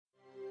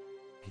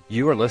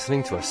You are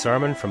listening to a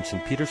sermon from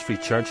St. Peter's Free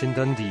Church in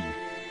Dundee,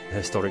 the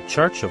historic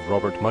church of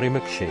Robert Murray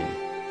McShane.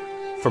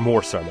 For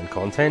more sermon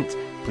content,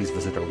 please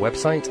visit our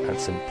website at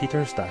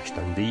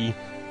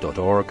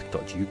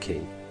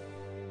stpeters-dundee.org.uk.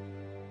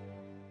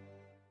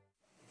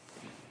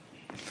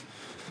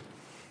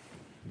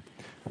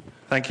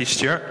 Thank you,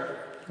 Stuart.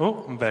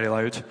 Oh, I'm very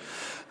loud.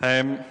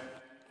 I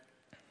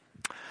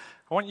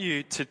want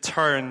you to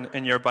turn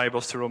in your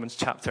Bibles to Romans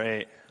chapter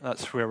 8.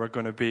 That's where we're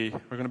going to be.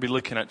 We're going to be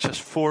looking at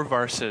just 4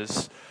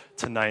 verses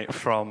tonight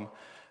from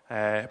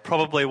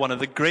probably one of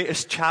the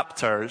greatest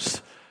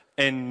chapters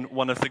in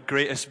one of the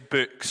greatest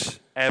books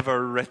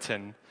ever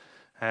written.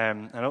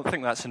 I don't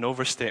think that's an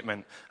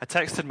overstatement. I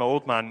texted my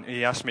old man.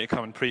 He asked me to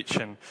come and preach,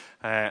 and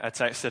I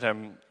texted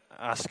him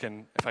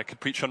asking if I could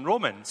preach on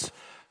Romans.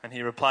 And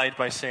he replied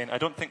by saying, I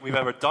don't think we've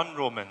ever done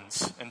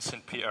Romans in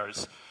St.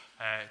 Peter's.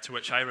 To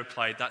which I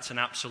replied, that's an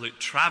absolute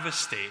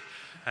travesty.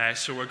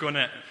 So we're going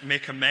to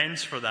make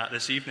amends for that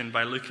this evening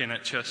by looking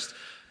at just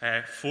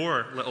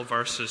 4 little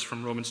verses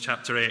from Romans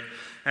chapter 8.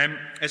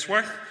 It's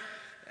worth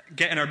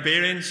getting our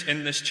bearings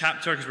in this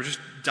chapter because we're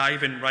just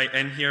diving right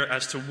in here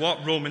as to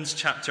what Romans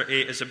chapter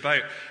 8 is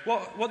about.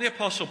 What the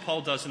Apostle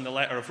Paul does in the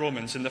letter of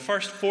Romans, in the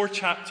first 4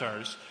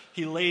 chapters,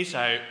 he lays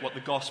out what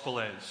the gospel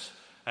is.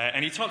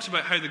 And he talks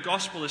about how the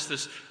gospel is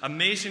this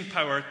amazing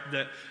power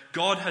that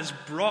God has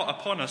brought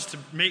upon us to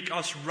make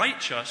us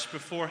righteous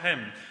before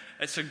him.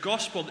 It's a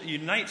gospel that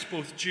unites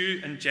both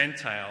Jew and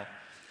Gentile.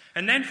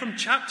 And then from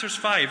chapters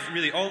 5,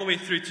 really all the way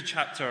through to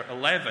chapter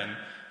 11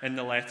 in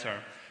the letter,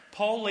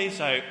 Paul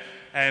lays out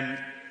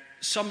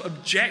some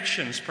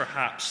objections,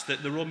 perhaps,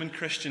 that the Roman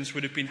Christians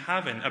would have been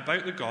having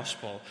about the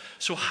gospel.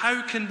 So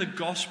how can the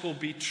gospel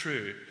be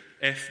true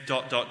if ...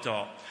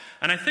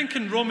 And I think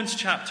in Romans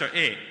chapter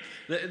 8,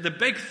 the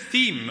big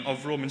theme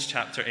of Romans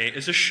chapter 8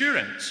 is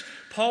assurance.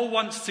 Paul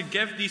wants to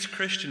give these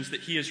Christians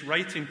that he is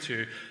writing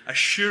to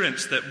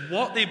assurance that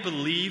what they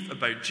believe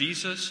about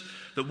Jesus,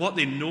 that what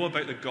they know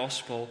about the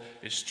gospel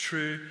is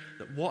true,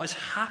 that what has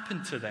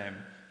happened to them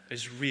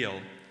is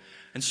real.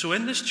 And so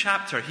in this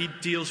chapter, he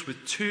deals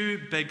with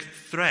 2 big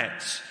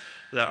threats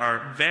that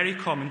are very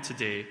common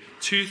today,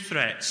 2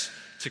 threats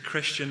to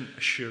Christian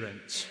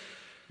assurance.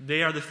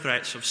 They are the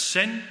threats of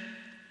sin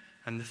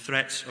and the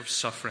threats of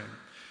suffering.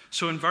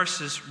 So in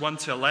verses 1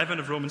 to 11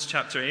 of Romans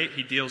chapter 8,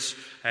 he deals,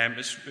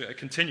 it's a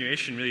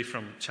continuation really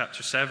from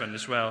chapter 7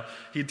 as well,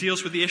 he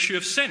deals with the issue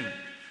of sin.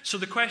 So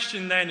the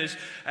question then is,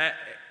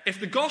 if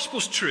the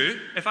gospel's true,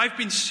 if I've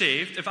been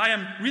saved, if I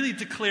am really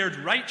declared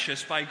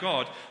righteous by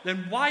God,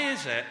 then why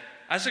is it,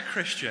 as a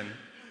Christian,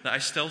 that I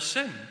still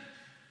sin?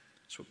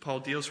 That's what Paul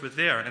deals with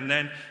there. And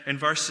then in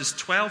verses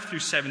 12 through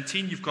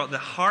 17, you've got the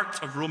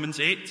heart of Romans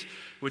 8,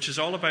 which is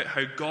all about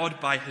how God,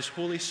 by his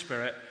Holy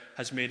Spirit,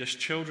 has made us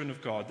children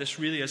of God. This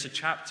really is a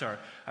chapter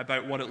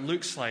about what it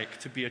looks like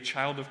to be a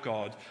child of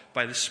God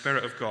by the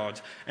Spirit of God.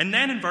 And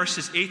then in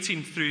verses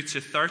 18 through to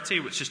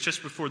 30, which is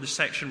just before the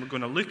section we're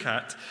going to look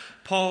at,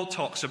 Paul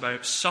talks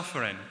about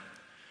suffering.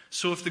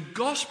 So if the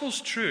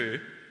gospel's true,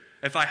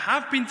 if I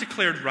have been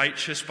declared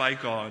righteous by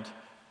God,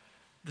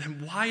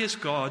 then why is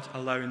God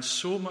allowing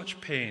so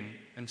much pain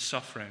and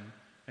suffering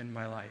in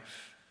my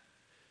life?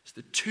 It's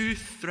the 2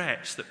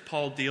 threats that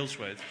Paul deals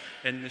with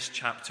in this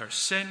chapter,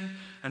 sin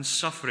and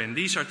suffering.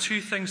 These are 2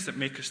 things that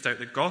make us doubt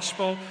the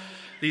gospel.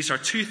 These are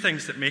 2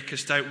 things that make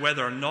us doubt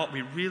whether or not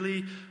we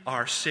really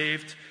are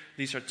saved.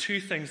 These are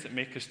 2 things that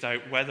make us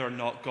doubt whether or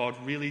not God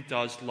really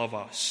does love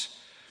us.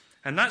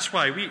 And that's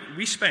why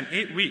we spent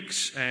 8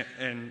 weeks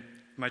in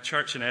my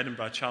church in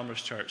Edinburgh,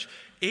 Chalmers Church,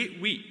 8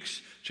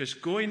 weeks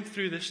just going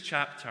through this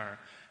chapter,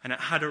 and it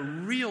had a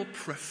real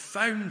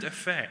profound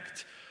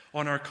effect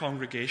on our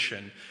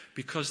congregation,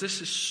 because this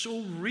is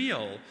so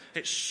real,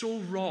 it's so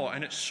raw,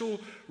 and it's so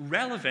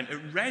relevant.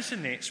 It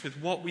resonates with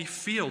what we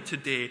feel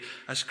today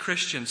as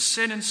Christians.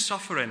 Sin and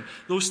suffering,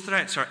 those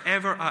threats are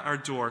ever at our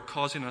door,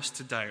 causing us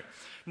to doubt.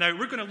 Now,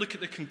 we're going to look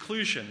at the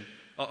conclusion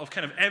of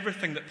kind of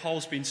everything that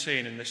Paul's been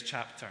saying in this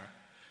chapter.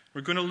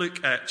 We're going to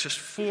look at just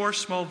 4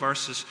 small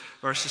verses,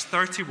 verses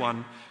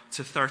 31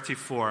 to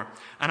 34.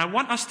 And I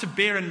want us to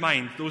bear in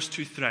mind those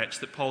 2 threats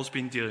that Paul's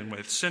been dealing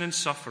with, sin and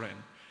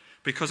suffering,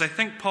 because I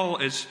think Paul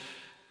is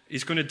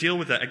going to deal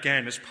with it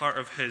again as part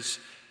of his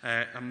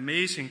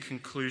amazing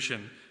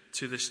conclusion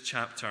to this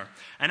chapter.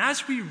 And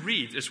as we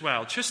read as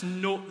well, just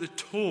note the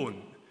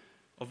tone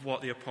of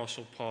what the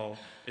Apostle Paul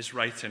is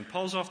writing.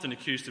 Paul's often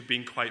accused of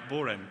being quite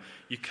boring.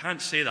 You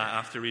can't say that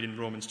after reading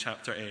Romans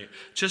chapter 8.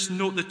 Just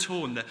note the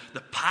tone,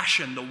 the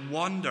passion, the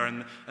wonder,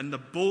 and the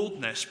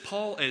boldness.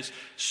 Paul is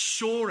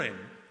soaring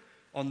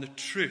on the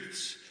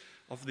truths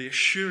of the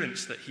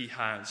assurance that he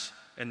has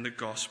in the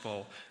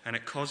gospel, and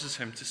it causes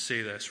him to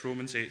say this,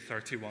 Romans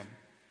 8:31.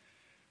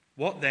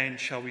 What then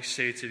shall we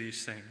say to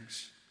these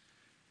things?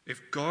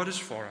 If God is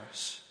for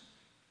us,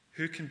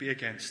 who can be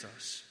against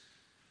us?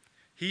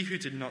 He who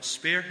did not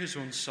spare his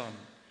own son,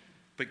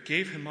 but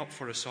gave him up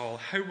for us all,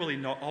 how will he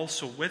not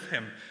also with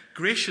him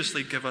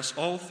graciously give us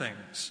all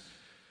things?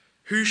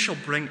 Who shall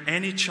bring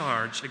any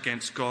charge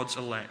against God's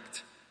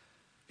elect?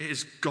 It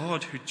is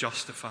God who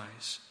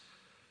justifies.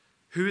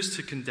 Who is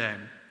to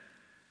condemn?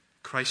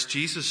 Christ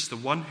Jesus, the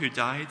one who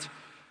died,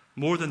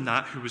 more than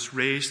that, who was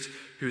raised,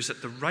 who is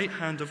at the right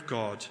hand of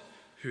God,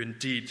 who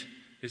indeed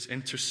is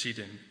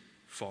interceding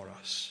for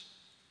us.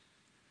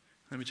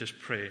 Let me just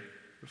pray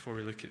before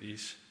we look at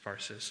these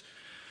verses.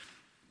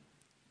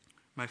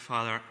 My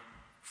Father,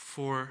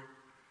 4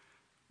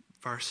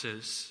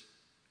 verses,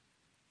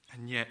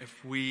 and yet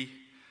if we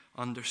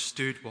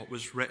understood what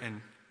was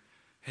written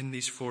in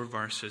these 4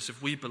 verses,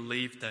 if we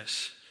believed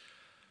this,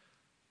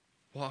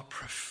 what a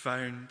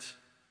profound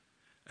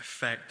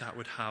effect that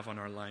would have on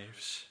our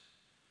lives.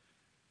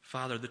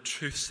 Father, the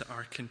truths that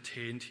are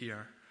contained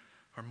here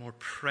are more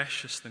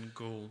precious than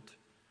gold.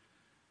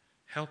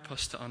 Help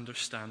us to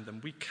understand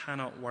them. We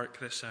cannot work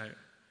this out.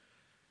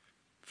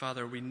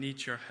 Father, we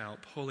need your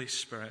help. Holy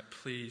Spirit,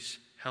 please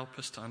help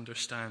us to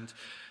understand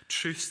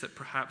truths that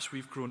perhaps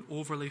we've grown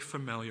overly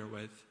familiar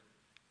with.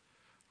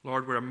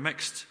 Lord, we're a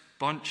mixed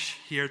bunch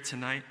here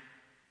tonight.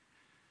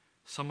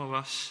 Some of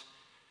us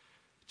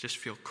just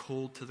feel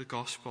cold to the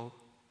gospel.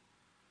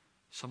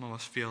 Some of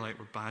us feel like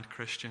we're bad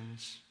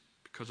Christians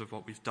because of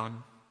what we've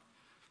done.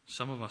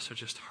 Some of us are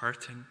just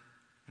hurting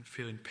and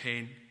feeling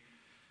pain.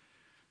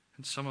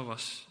 And some of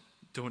us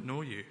don't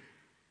know you.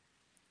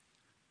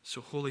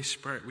 So, Holy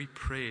Spirit, we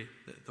pray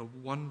that the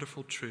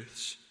wonderful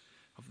truths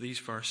of these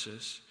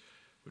verses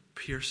would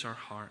pierce our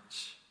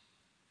hearts.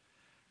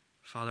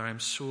 Father, I'm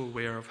so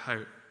aware of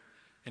how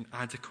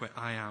inadequate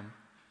I am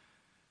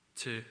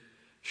to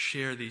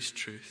share these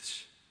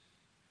truths.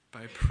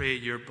 But I pray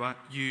that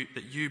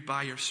you,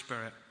 by your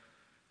Spirit,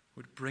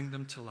 would bring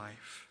them to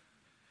life,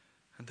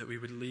 and that we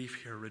would leave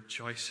here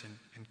rejoicing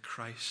in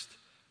Christ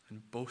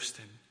and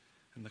boasting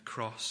in the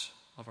cross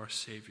of our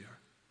Savior.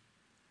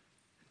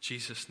 In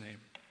Jesus' name,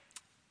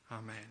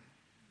 amen.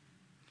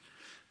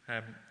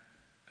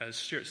 As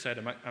Stuart said,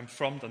 I'm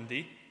from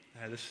Dundee.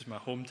 This is my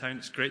hometown.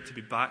 It's great to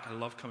be back. I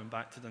love coming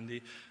back to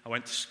Dundee. I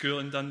went to school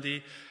in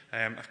Dundee.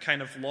 I've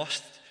kind of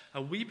lost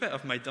a wee bit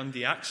of my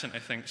Dundee accent, I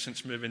think,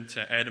 since moving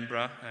to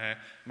Edinburgh.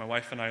 My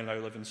wife and I now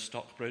live in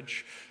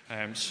Stockbridge,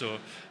 so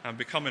I'm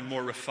becoming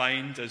more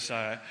refined as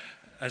I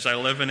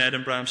live in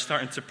Edinburgh. I'm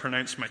starting to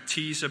pronounce my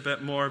T's a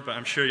bit more, but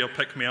I'm sure you'll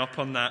pick me up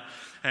on that.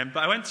 But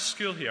I went to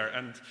school here,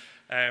 and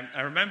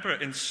I remember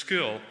in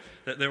school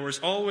that there was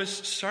always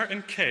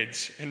certain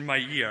kids in my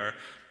year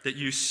that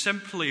you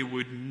simply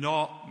would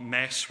not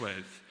mess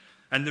with.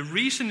 And the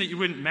reason that you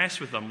wouldn't mess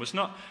with them was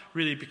not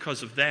really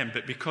because of them,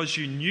 but because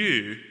you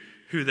knew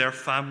who their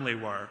family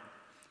were.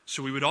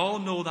 So we would all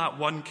know that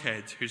one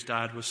kid whose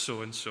dad was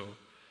so-and-so.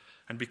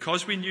 And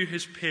because we knew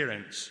his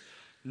parents,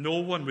 no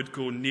one would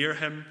go near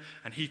him,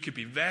 and he could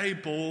be very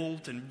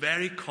bold and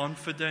very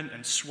confident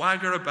and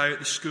swagger about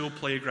the school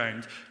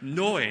playground,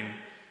 knowing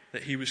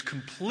that he was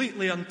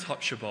completely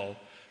untouchable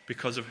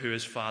because of who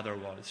his father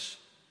was.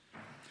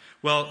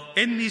 Well,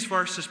 in these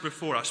verses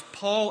before us,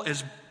 Paul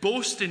is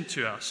boasting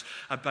to us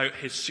about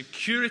his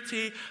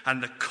security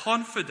and the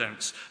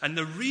confidence, and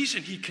the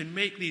reason he can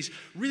make these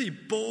really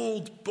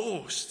bold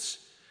boasts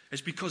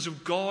is because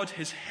of God,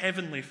 his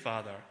heavenly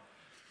Father.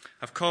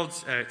 I've called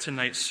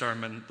tonight's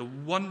sermon The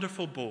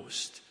Wonderful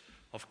Boast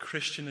of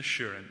Christian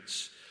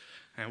Assurance.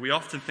 And we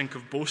often think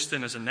of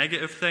boasting as a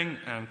negative thing,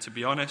 and to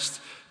be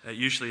honest, it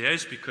usually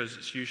is, because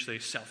it's usually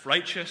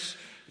self-righteous.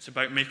 It's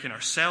about making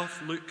ourselves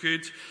look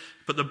good.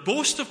 But the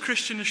boast of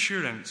Christian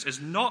assurance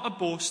is not a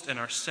boast in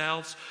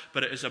ourselves,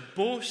 but it is a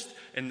boast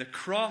in the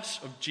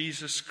cross of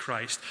Jesus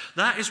Christ.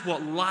 That is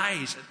what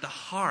lies at the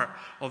heart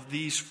of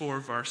these 4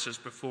 verses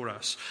before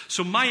us.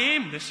 So my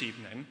aim this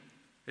evening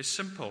is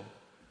simple.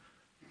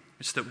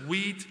 It's that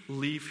we'd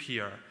leave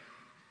here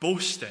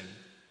boasting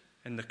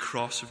in the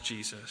cross of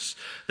Jesus.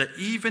 That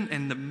even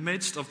in the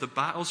midst of the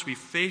battles we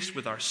face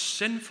with our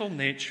sinful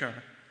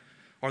nature,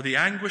 or the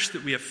anguish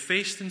that we have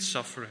faced in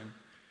suffering,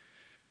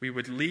 we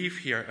would leave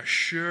here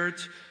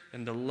assured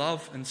in the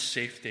love and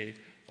safety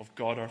of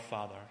God our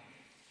Father.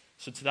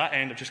 So to that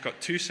end, I've just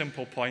got 2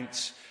 simple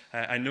points.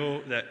 I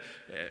know that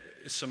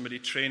as somebody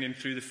training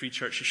through the Free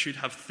Church, you should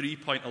have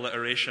 3-point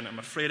alliteration. I'm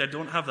afraid I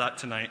don't have that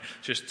tonight.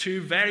 Just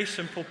 2 very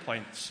simple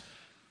points.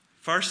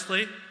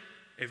 Firstly,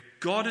 if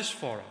God is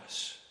for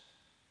us,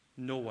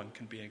 no one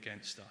can be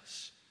against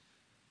us.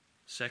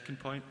 Second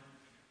point,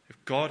 if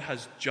God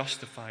has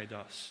justified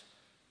us,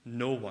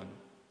 no one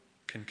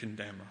can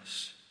condemn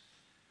us.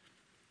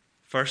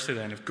 Firstly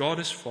then, if God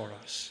is for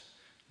us,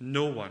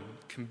 no one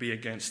can be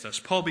against us.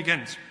 Paul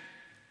begins,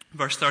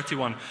 verse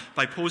 31,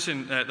 by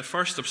posing the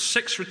first of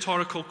 6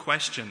 rhetorical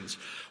questions.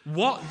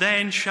 What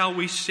then shall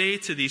we say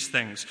to these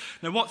things?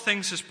 Now, what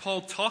things is Paul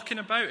talking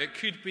about? It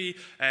could be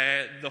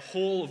the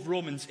whole of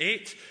Romans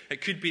 8. It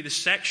could be the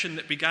section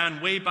that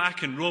began way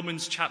back in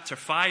Romans chapter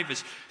 5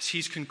 as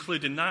he's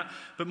concluding that.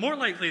 But more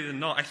likely than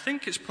not, I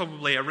think it's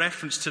probably a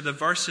reference to the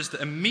verses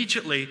that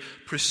immediately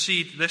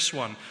precede this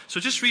one.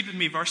 So just read with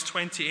me verse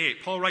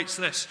 28. Paul writes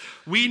this: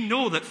 "We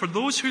know that for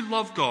those who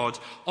love God,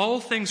 all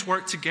things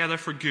work together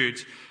for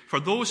good, for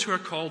those who are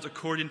called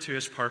according to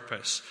his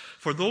purpose.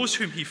 For those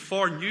whom he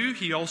foreknew,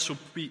 he also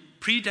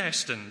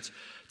predestined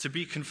to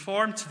be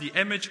conformed to the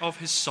image of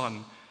his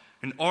Son,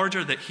 in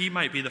order that he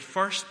might be the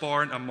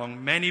firstborn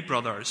among many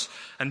brothers.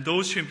 And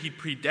those whom he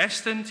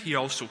predestined, he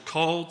also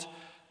called.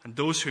 And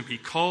those whom he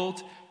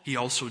called, he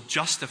also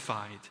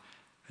justified.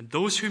 And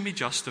those whom he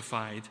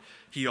justified,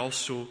 he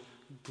also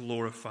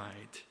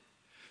glorified.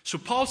 So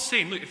Paul's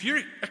saying, look, if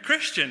you're a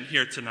Christian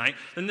here tonight,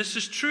 then this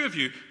is true of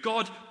you.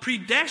 God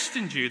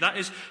predestined you. That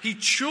is, he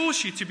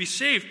chose you to be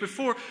saved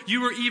before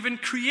you were even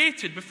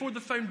created, before the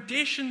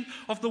foundation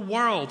of the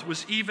world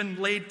was even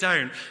laid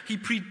down. He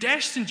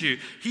predestined you.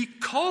 He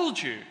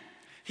called you.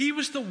 He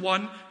was the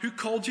one who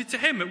called you to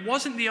him. It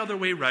wasn't the other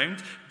way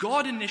around.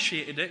 God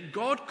initiated it.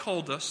 God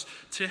called us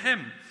to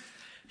him.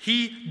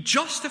 He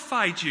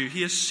justified you.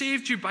 He has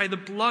saved you by the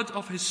blood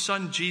of his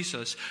Son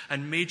Jesus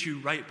and made you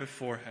right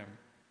before him.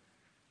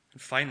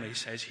 And finally, he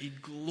says, he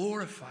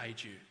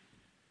glorified you.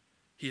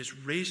 He has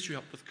raised you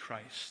up with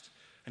Christ,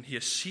 and he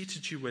has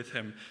seated you with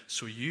him,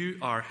 so you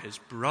are his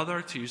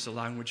brother, to use the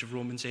language of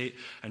Romans 8,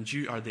 and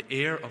you are the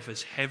heir of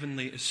his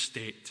heavenly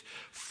estate.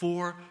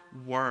 4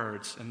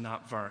 words in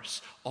that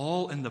verse,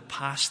 all in the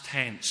past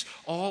tense,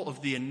 all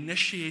of the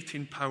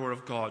initiating power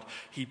of God.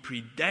 He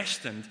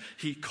predestined,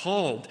 he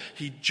called,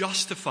 he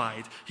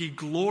justified, he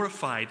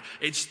glorified.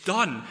 It's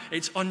done.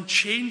 It's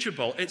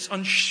unchangeable. It's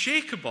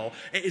unshakable.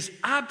 It is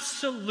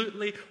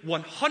absolutely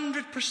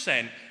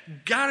 100%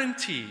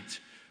 guaranteed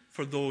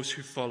for those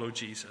who follow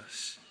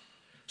Jesus.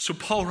 So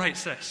Paul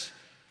writes this: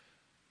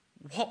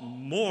 what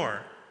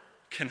more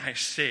can I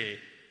say?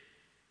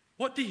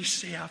 What do you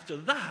say after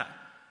that?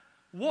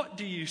 What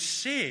do you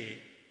say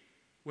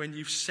when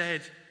you've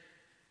said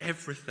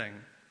everything?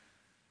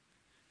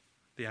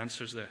 The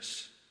answer is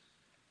this: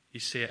 you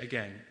say it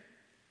again,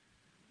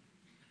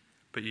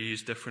 but you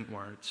use different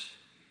words.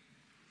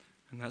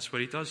 And that's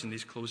what he does in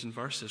these closing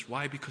verses.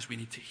 Why? Because we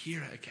need to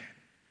hear it again.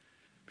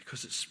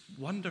 Because it's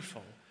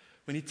wonderful.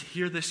 We need to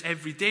hear this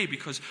every day,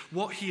 because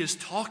what he is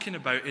talking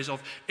about is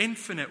of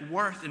infinite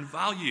worth and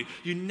value.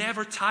 You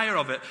never tire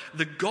of it.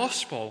 The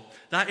gospel,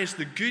 that is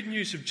the good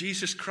news of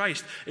Jesus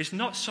Christ, is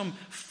not some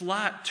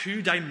flat,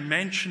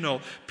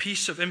 two-dimensional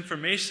piece of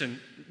information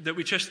that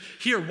we just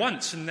hear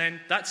once and then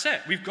that's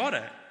it. We've got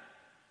it.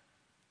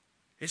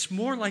 It's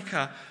more like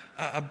a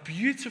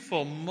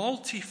beautiful,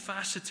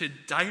 multifaceted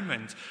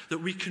diamond that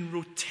we can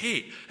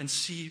rotate and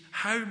see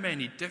how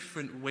many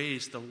different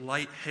ways the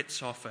light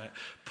hits off it.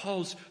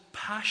 Paul's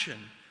passion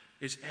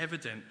is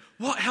evident.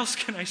 What else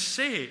can I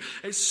say?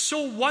 It's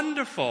so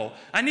wonderful.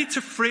 I need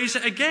to phrase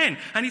it again.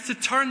 I need to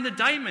turn the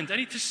diamond. I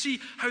need to see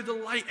how the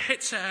light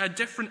hits it at a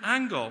different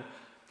angle.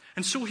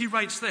 And so he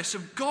writes this: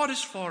 if God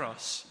is for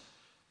us,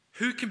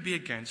 who can be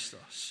against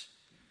us?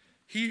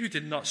 He who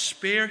did not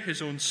spare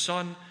his own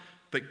son,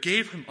 but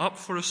gave him up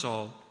for us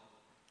all,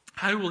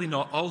 how will he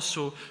not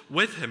also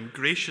with him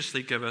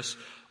graciously give us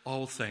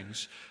all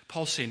things?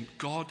 Paul's saying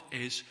God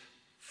is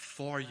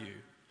for you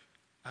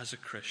as a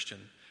Christian.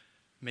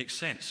 Makes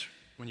sense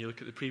when you look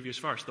at the previous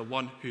verse. The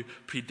one who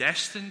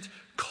predestined,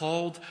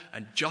 called,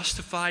 and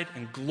justified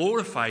and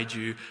glorified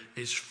you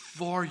is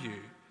for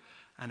you.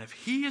 And if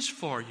he is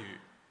for you,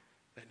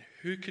 then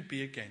who could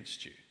be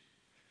against you?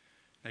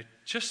 Now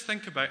just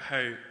think about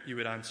how you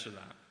would answer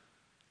that.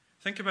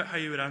 Think about how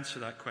you would answer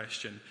that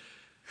question.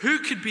 Who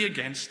could be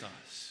against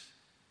us?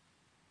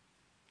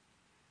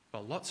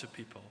 Well, lots of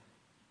people.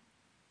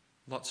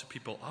 Lots of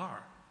people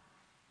are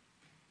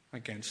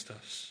against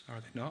us,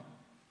 are they not?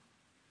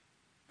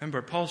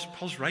 Remember,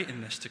 Paul's writing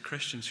this to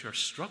Christians who are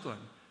struggling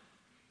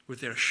with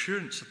their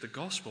assurance of the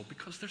gospel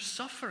because they're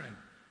suffering.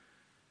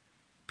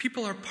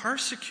 People are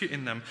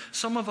persecuting them.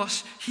 Some of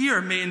us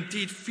here may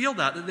indeed feel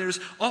that there is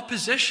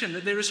opposition,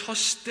 that there is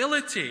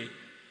hostility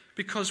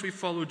because we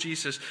follow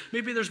Jesus.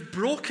 Maybe there's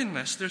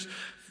brokenness, there's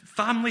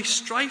family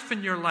strife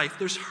in your life,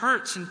 there's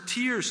hurts and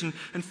tears and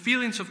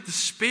feelings of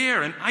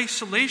despair and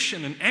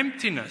isolation and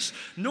emptiness.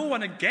 No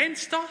one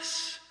against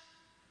us.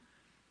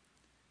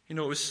 You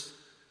know, it was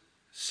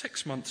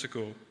 6 months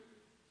ago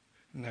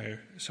now,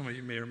 some of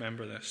you may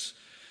remember this.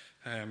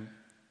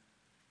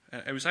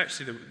 It was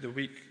actually the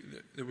week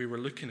that we were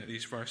looking at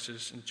these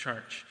verses in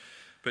church.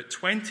 But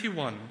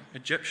 21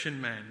 Egyptian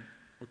men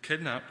were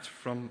kidnapped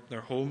from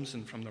their homes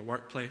and from their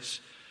workplace.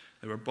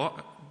 They were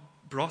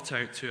brought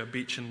out to a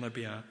beach in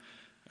Libya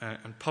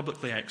and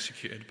publicly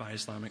executed by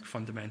Islamic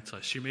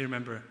fundamentalists. You may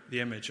remember the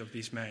image of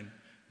these men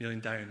kneeling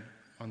down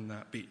on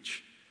that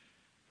beach.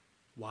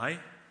 Why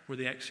were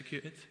they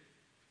executed?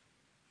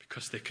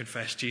 Because they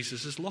confessed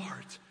Jesus as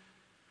Lord.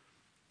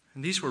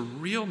 And these were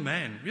real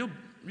men, real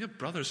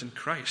brothers in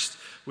Christ,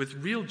 with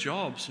real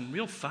jobs and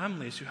real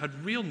families who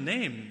had real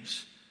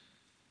names.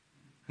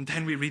 And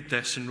then we read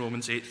this in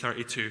Romans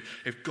 8:32.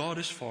 If God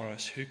is for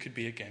us, who could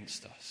be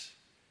against us?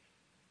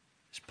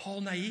 Is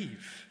Paul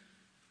naive?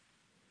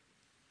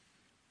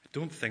 I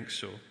don't think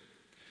so.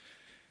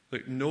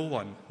 Look, no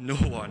one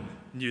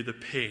knew the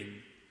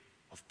pain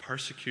of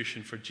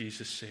persecution for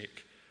Jesus'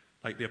 sake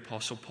like the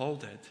Apostle Paul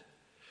did.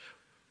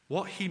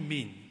 What he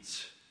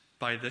means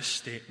by this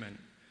statement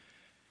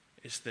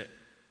is that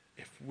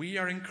if we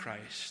are in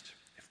Christ,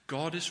 if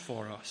God is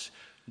for us,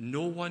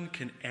 no one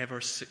can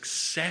ever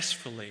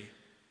successfully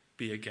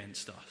be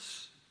against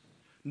us.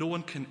 No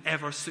one can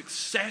ever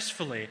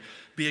successfully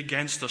be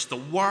against us. The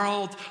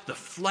world, the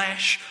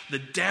flesh, the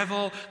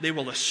devil, they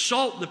will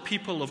assault the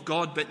people of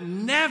God, but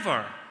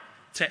never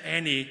to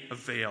any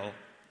avail.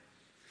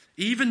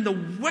 Even the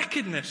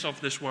wickedness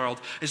of this world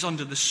is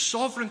under the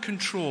sovereign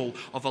control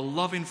of a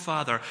loving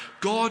Father.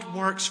 God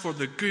works for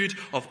the good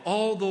of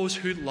all those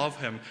who love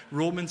him.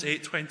 Romans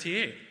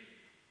 8:28.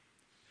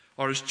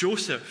 Or as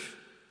Joseph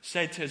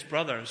said to his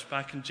brothers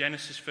back in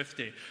Genesis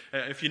 50.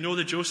 If you know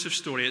the Joseph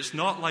story, it's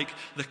not like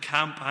the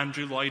camp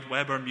Andrew Lloyd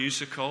Webber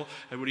musical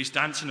where he's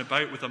dancing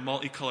about with a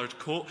multicolored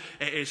coat.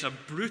 It is a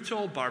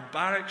brutal,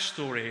 barbaric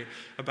story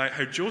about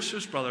how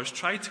Joseph's brothers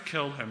tried to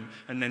kill him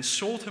and then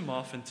sold him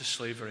off into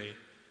slavery.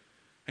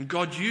 And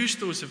God used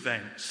those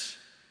events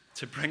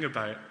to bring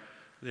about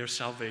their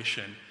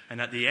salvation.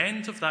 And at the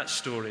end of that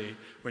story,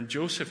 when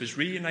Joseph is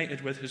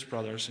reunited with his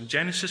brothers, in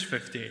Genesis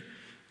 50,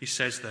 he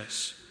says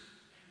this: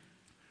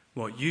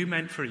 "What you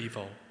meant for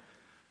evil,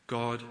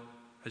 God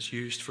has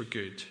used for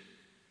good."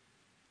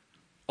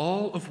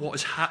 All of what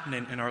is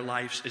happening in our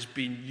lives is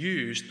being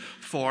used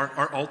for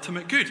our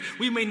ultimate good.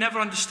 We may never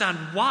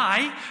understand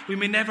why. We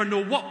may never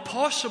know what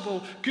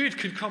possible good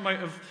could come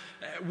out of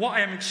what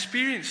I am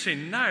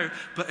experiencing now.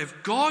 But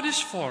if God is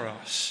for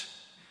us,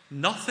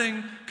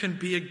 nothing can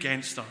be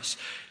against us.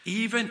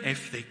 Even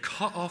if they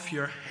cut off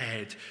your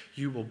head,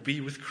 you will be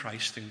with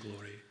Christ in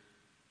glory.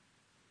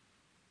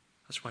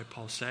 That's why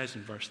Paul says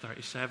in verse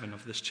 37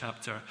 of this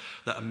chapter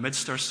that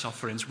amidst our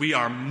sufferings, we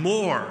are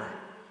more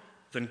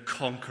than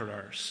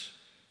conquerors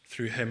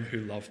through him who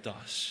loved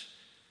us.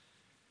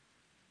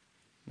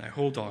 Now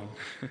hold on.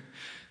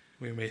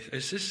 Wait.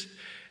 Is this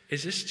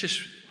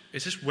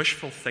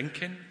wishful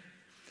thinking?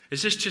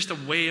 Is this just a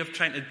way of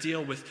trying to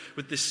deal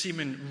with the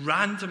seeming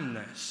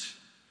randomness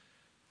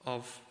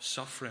of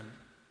suffering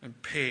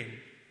and pain?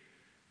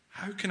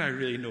 How can I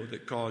really know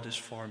that God is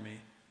for me?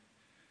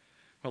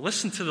 Well,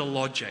 listen to the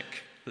logic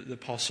that the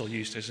apostle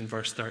used in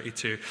verse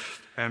 32.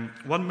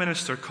 One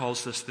minister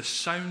calls this the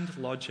sound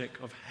logic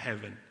of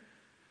heaven.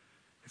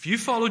 If you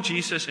follow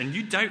Jesus and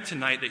you doubt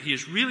tonight that he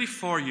is really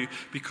for you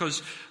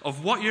because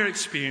of what you're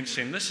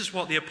experiencing, this is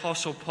what the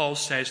apostle Paul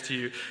says to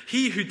you: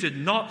 "He who did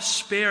not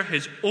spare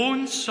his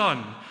own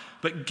son,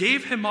 but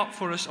gave him up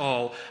for us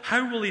all,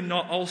 how will he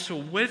not also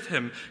with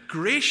him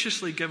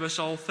graciously give us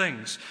all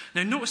things?"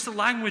 Now notice the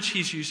language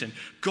he's using.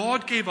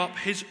 God gave up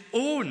his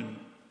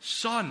own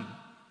son.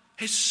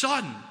 His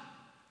son.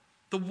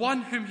 The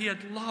one whom he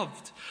had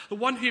loved. The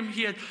one whom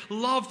he had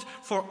loved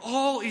for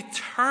all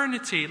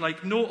eternity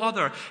like no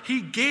other.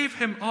 He gave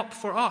him up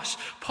for us.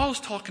 Paul's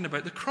talking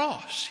about the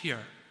cross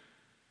here.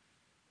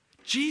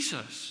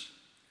 Jesus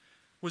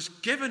was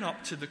given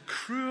up to the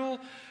cruel,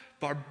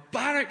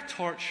 barbaric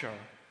torture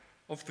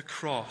of the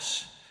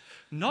cross.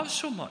 Not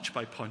so much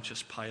by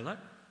Pontius Pilate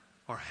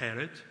or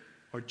Herod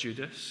or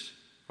Judas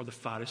or the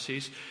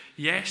Pharisees.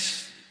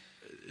 Yes,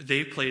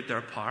 they played their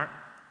part.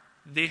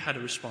 They had a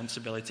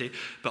responsibility,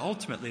 but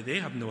ultimately they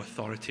have no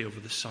authority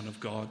over the Son of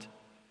God.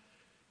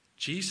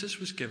 Jesus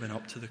was given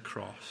up to the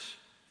cross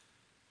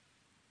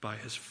by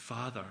his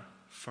Father,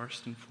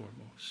 first and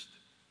foremost.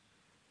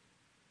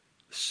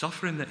 The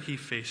suffering that he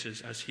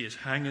faces as he is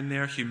hanging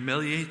there,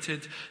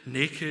 humiliated,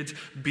 naked,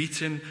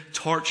 beaten,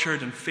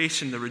 tortured, and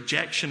facing the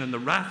rejection and the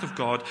wrath of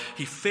God,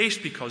 he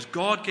faced because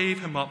God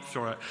gave him up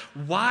for it.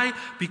 Why?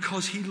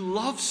 Because he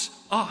loves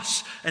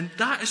us, and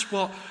that is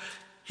what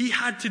he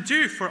had to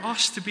do for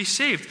us to be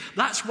saved.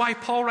 That's why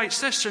Paul writes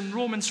this in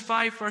Romans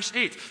 5 verse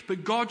 8.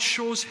 "But God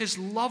shows his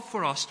love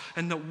for us,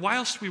 and that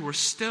whilst we were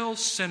still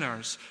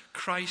sinners,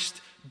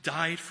 Christ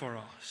died for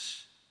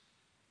us."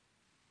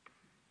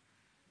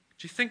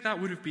 Do you think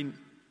that would have been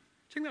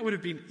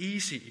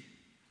easy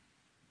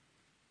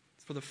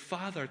for the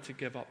Father to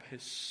give up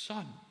his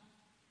Son?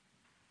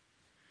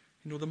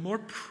 You know, the more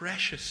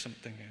precious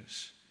something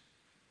is,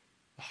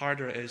 the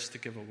harder it is to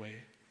give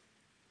away.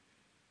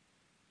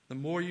 The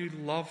more you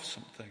love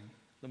something,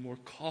 the more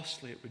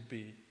costly it would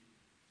be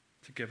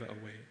to give it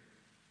away.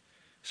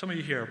 Some of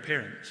you here are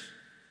parents.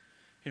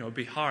 You know, it would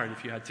be hard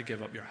if you had to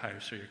give up your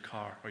house or your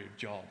car or your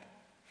job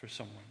for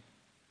someone.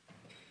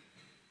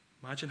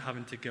 Imagine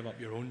having to give up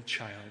your own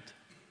child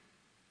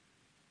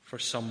for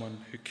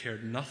someone who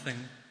cared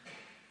nothing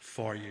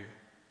for you.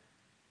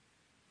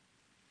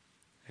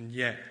 And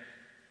yet,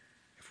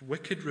 if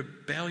wicked,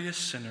 rebellious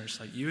sinners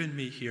like you and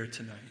me here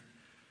tonight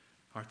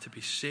are to be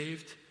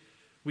saved,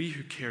 we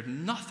who cared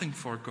nothing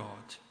for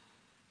God,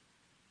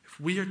 if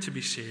we are to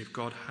be saved,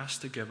 God has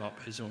to give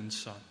up his own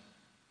Son.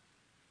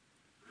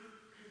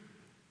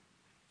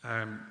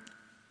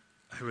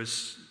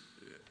 There's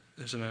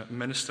a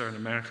minister in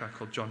America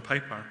called John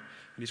Piper,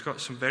 and he's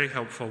got some very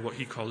helpful, what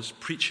he calls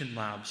preaching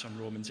labs on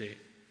Romans 8.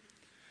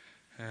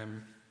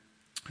 And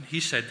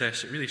he said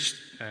this, it really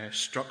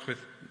stuck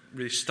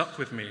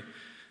with me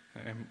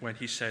when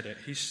he said it.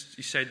 He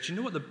said, "Do you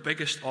know what the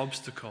biggest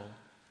obstacle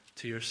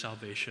to your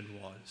salvation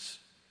was?"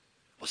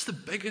 What's the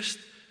biggest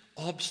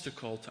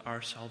obstacle to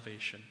our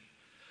salvation?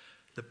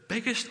 The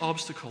biggest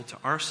obstacle to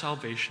our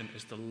salvation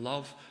is the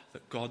love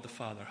that God the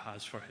Father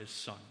has for his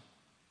Son.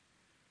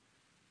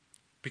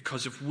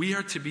 Because if we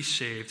are to be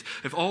saved,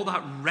 if all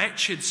that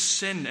wretched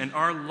sin in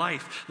our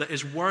life that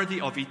is worthy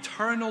of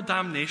eternal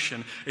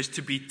damnation is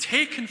to be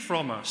taken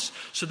from us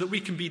so that we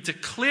can be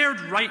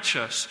declared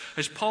righteous,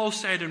 as Paul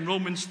said in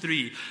Romans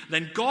 3,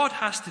 then God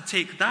has to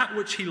take that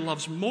which he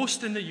loves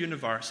most in the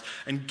universe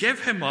and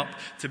give him up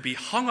to be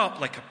hung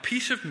up like a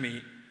piece of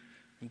meat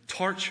and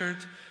tortured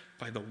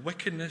by the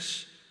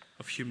wickedness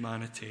of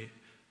humanity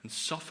and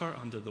suffer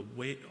under the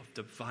weight of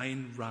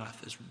divine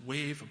wrath as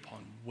wave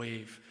upon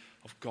wave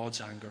of God's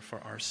anger for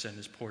our sin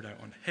is poured out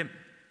on him.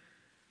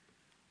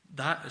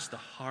 That is the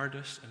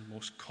hardest and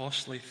most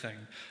costly thing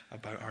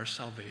about our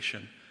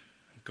salvation,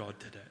 and God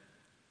did it.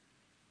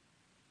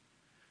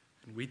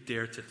 And we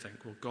dare to think,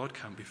 well, God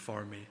can't be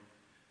for me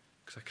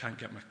because I can't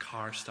get my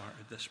car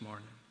started this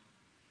morning.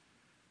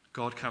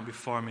 God can't be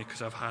for me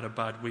because I've had a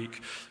bad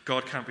week.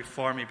 God can't be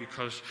for me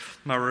because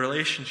my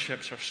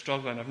relationships are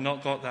struggling. I've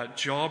not got that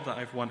job that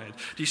I've wanted.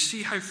 Do you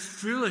see how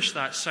foolish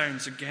that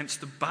sounds against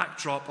the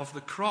backdrop of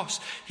the cross?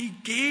 He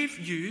gave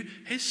you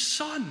his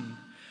Son.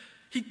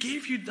 He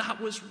gave you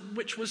that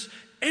which was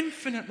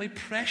infinitely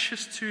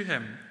precious to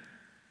him.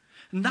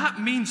 And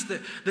that means that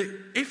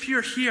if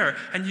you're here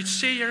and you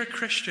say you're a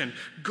Christian,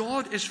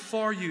 God is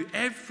for you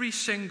every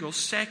single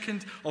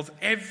second of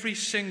every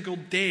single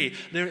day.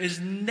 There is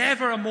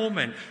never a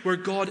moment where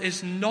God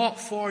is not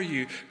for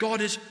you. God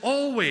is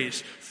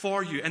always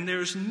for you. And there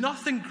is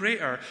nothing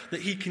greater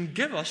that he can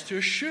give us to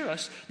assure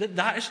us that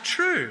that is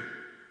true.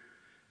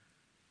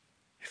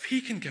 If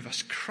he can give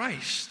us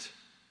Christ,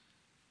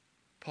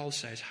 Paul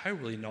says, how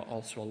will he not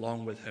also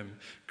along with him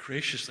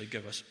graciously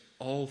give us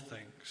all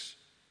things?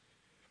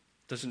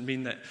 Doesn't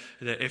mean that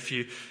if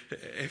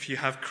you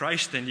have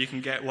Christ, then you can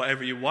get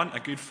whatever you want. A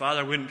good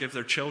father wouldn't give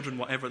their children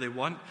whatever they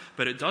want.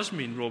 But it does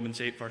mean,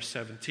 Romans 8, verse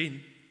 17,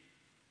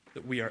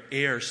 that we are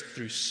heirs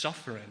through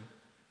suffering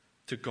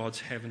to God's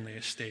heavenly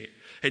estate.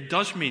 It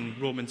does mean,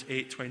 Romans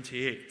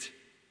 8:28,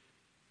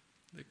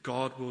 that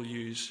God will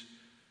use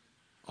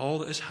all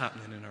that is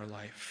happening in our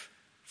life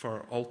for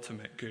our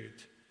ultimate good.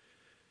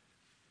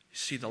 You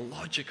see, the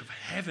logic of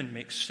heaven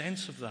makes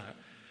sense of that.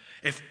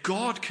 If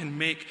God can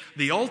make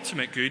the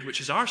ultimate good, which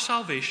is our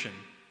salvation,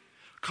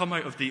 come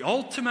out of the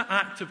ultimate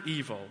act of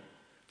evil,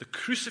 the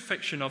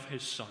crucifixion of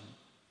his Son,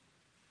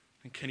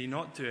 then can he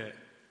not do it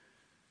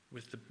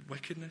with the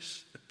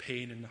wickedness, the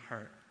pain, and the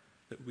hurt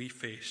that we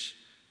face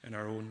in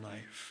our own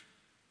life?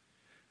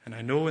 And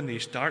I know in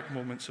these dark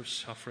moments of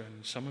suffering,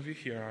 some of you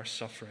here are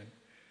suffering,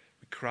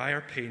 we cry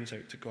our pains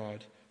out to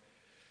God.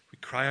 We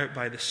cry out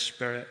by the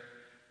Spirit.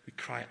 We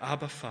cry,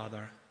 Abba,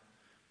 Father.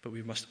 But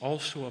we must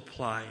also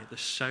apply the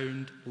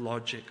sound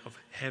logic of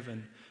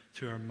heaven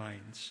to our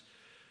minds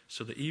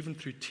so that even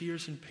through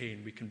tears and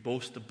pain we can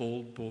boast the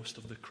bold boast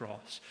of the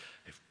cross.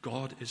 If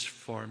God is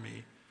for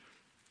me,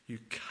 you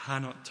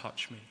cannot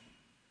touch me.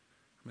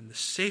 I'm in the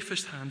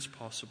safest hands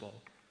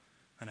possible,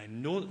 and I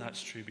know that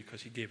that's true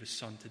because he gave his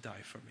Son to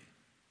die for me.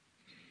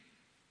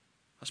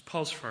 That's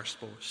Paul's first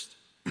boast.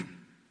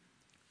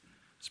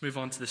 Let's move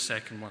on to the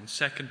second one.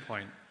 Second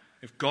point.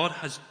 If God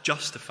has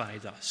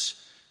justified us,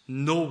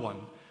 no one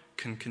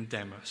can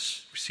condemn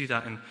us. We see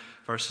that in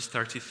verses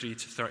 33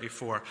 to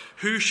 34.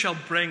 Who shall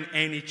bring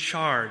any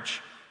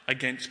charge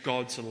against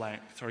God's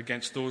elect or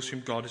against those whom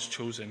God has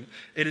chosen?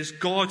 It is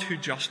God who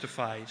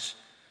justifies.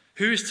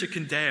 Who is to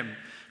condemn?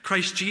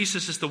 Christ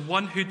Jesus is the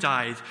one who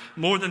died,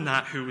 more than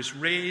that, who was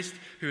raised,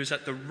 who is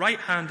at the right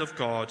hand of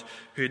God,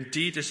 who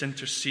indeed is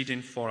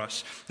interceding for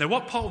us. Now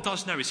what Paul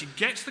does now is he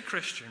gets the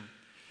Christian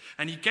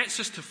and he gets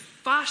us to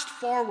fast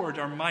forward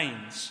our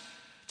minds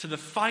to the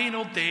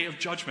final day of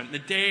judgment, the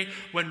day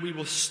when we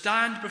will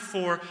stand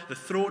before the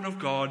throne of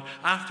God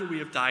after we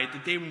have died, the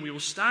day when we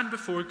will stand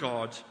before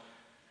God.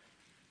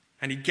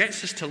 And he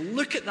gets us to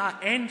look at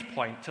that end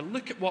point, to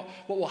look at what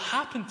will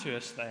happen to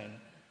us then,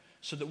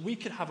 so that we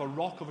can have a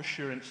rock of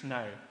assurance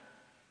now.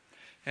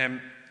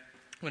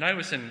 When I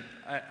was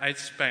I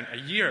spent a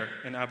year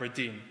in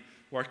Aberdeen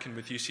working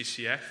with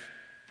UCCF,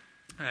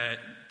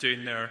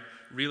 doing their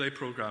relay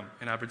program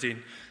in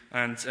Aberdeen.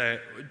 And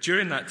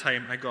during that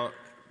time, I got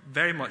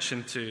very much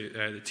into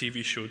the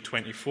TV show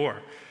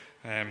 24,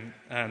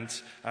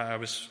 and I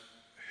was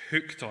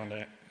hooked on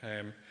it,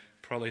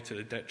 probably to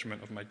the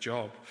detriment of my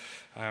job.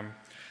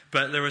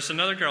 But there was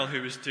another girl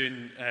who was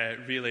doing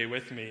relay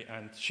with me,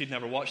 and she'd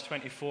never watched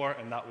 24,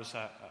 and that was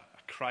a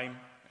crime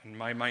in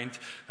my mind.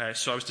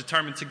 So I was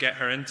determined to get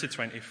her into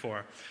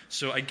 24.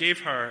 So I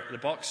gave her the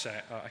box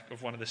set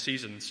of one of the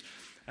seasons.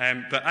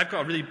 But I've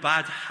got a really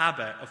bad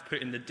habit of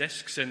putting the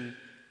discs in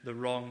the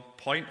wrong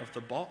point of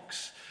the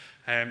box.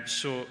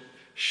 So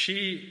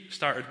she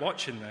started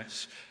watching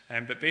this,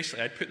 but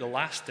basically I'd put the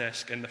last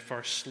disc in the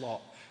first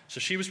slot. So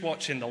she was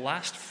watching the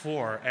last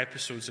 4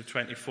 episodes of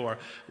 24.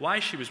 Why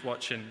she was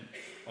watching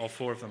all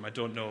 4 of them, I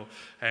don't know.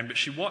 But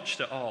she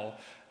watched it all,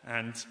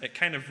 and it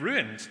kind of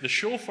ruined the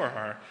show for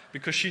her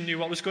because she knew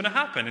what was going to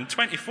happen. And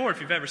 24,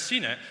 if you've ever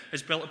seen it,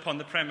 is built upon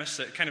the premise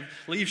that it kind of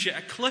leaves you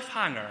a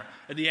cliffhanger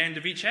at the end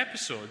of each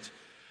episode.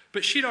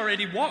 But she'd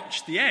already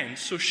watched the end,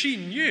 so she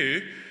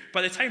knew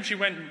By the time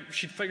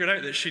she'd figured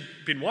out that she'd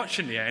been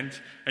watching the end,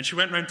 and she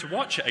went round to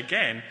watch it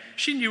again,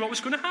 she knew what was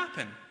going to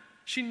happen.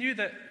 She knew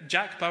that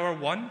Jack Bauer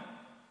won,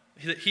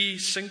 that he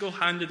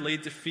single-handedly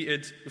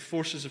defeated the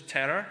forces of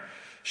terror.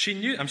 She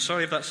knew, I'm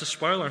sorry if that's a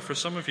spoiler for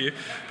some of you,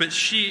 but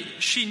she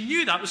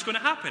knew that was going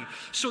to happen.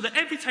 So that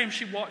every time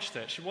she watched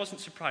it, she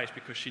wasn't surprised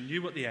because she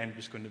knew what the end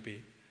was going to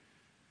be.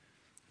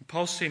 And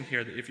Paul's saying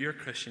here that if you're a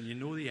Christian, you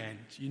know the end.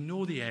 You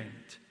know the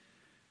end.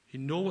 You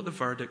know what the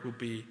verdict will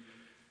be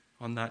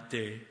on that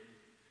day.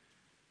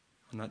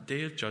 On that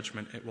day of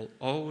judgment, it will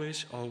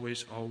always,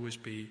 always, always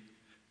be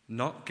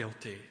not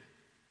guilty,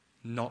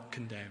 not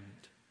condemned.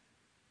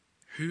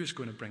 Who is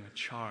going to bring a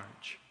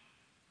charge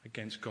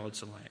against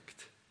God's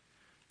elect?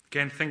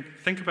 Again,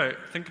 think about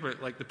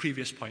like the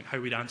previous point, how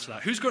we'd answer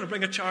that. Who's going to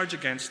bring a charge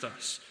against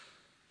us?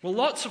 Well,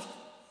 lots of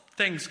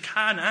things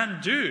can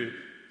and do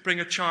bring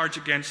a charge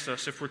against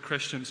us if we're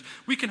Christians.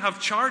 We can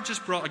have charges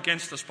brought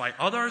against us by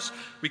others.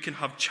 We can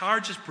have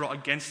charges brought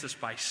against us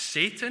by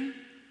Satan,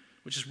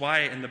 which is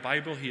why in the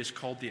Bible he is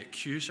called the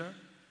accuser.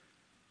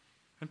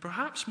 And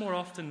perhaps more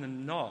often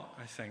than not,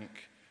 I think,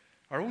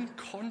 our own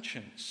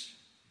conscience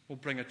will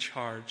bring a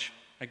charge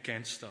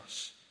against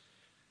us.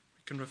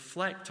 We can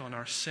reflect on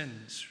our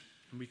sins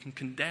and we can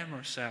condemn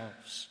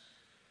ourselves.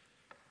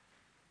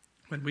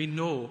 When we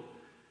know,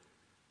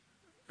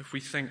 if we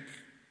think,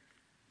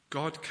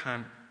 God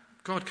can't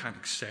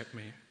accept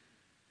me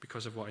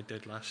because of what I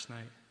did last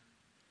night.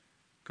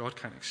 God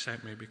can't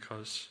accept me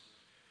because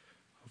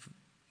of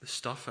the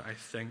stuff that I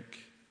think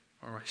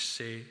or I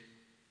say.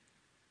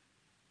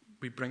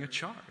 We bring a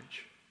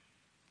charge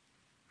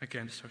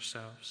against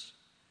ourselves.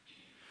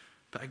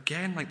 But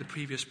again, like the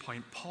previous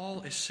point,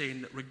 Paul is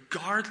saying that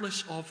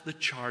regardless of the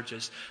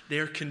charges,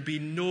 there can be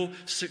no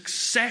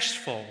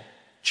successful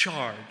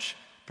charge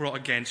brought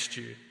against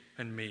you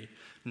and me.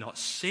 Not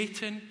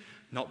Satan,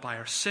 not by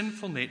our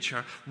sinful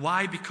nature.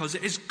 Why? Because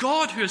it is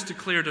God who has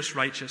declared us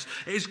righteous.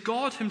 It is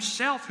God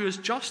himself who has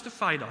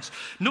justified us.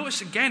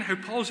 Notice again how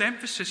Paul's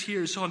emphasis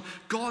here is on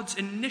God's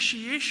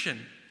initiation.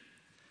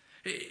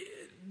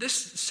 This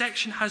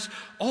section has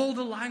all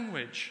the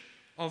language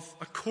of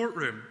a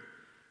courtroom.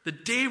 The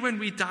day when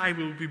we die,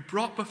 we will be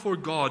brought before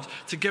God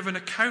to give an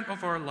account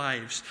of our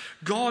lives.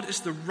 God is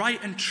the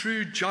right and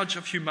true judge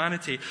of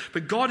humanity,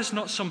 but God is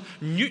not some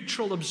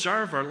neutral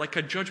observer like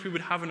a judge we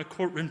would have in a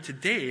courtroom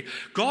today.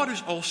 God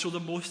is also the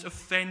most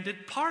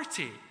offended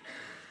party.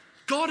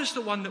 God is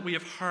the one that we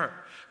have hurt.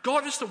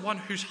 God is the one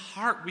whose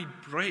heart we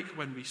break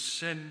when we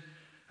sin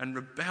and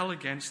rebel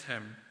against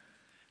him.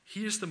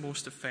 He is the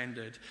most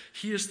offended.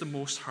 He is the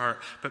most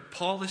hurt. But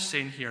Paul is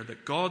saying here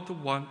that God, the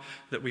one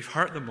that we've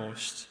hurt the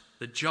most,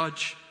 the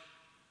judge,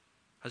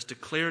 has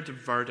declared a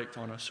verdict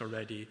on us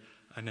already,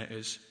 and it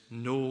is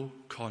no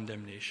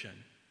condemnation,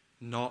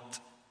 not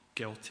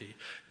guilty.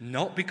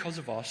 Not because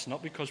of us,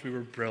 not because we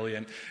were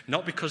brilliant,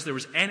 not because there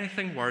was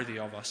anything worthy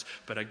of us,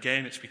 but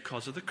again, it's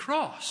because of the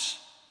cross.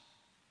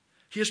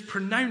 He is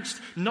pronounced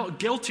not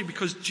guilty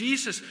because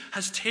Jesus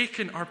has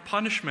taken our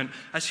punishment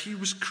as he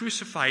was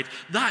crucified.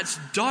 That's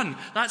done.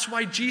 That's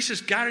why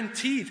Jesus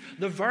guaranteed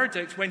the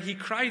verdict when he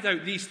cried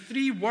out these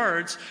 3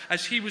 words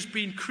as he was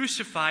being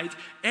crucified: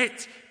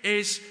 "It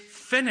is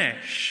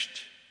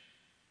finished."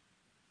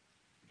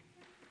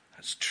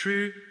 That's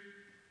true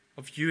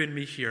of you and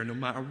me here, no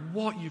matter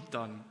what you've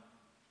done,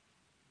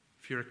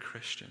 if you're a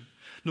Christian.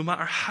 No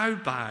matter how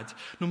bad,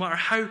 no matter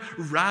how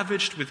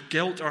ravaged with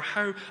guilt or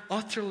how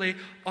utterly,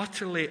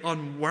 utterly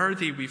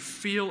unworthy we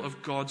feel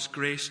of God's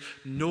grace,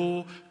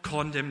 no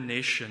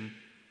condemnation.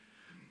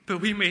 But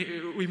we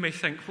may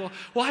think, well,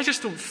 I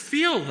just don't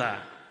feel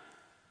that.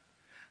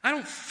 I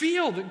don't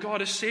feel that God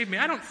has saved me.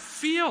 I don't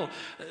feel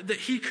that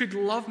he could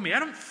love me. I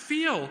don't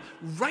feel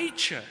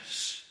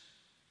righteous.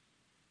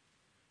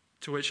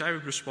 To which I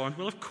would respond,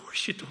 well, of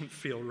course you don't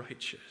feel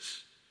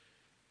righteous.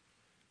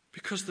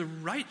 Because the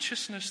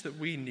righteousness that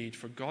we need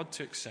for God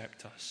to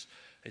accept us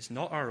is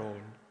not our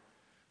own,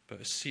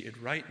 but is seated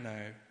right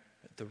now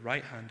at the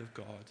right hand of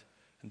God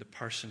in the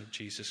person of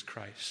Jesus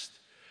Christ.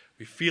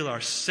 We feel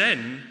our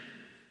sin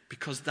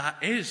because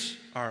that is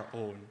our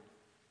own.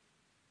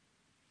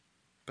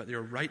 But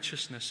your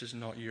righteousness is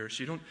not yours.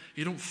 You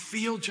don't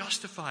feel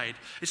justified.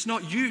 It's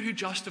not you who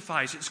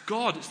justifies. It's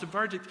God. It's the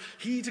verdict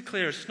he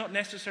declares. It's not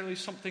necessarily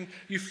something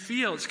you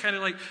feel. It's kind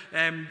of like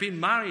being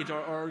married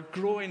or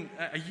growing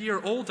a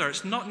year older.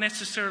 It's not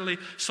necessarily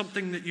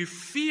something that you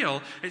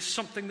feel. It's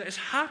something that has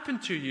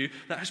happened to you,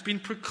 that has been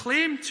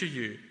proclaimed to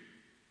you.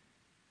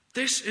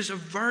 This is a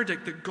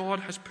verdict that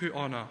God has put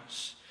on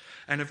us.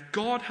 And if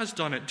God has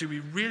done it, do we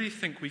really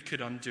think we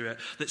could undo it?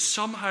 That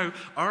somehow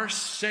our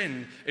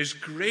sin is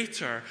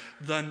greater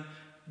than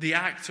the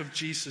act of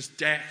Jesus'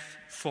 death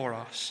for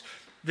us?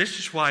 This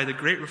is why the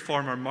great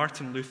reformer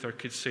Martin Luther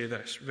could say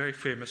this, very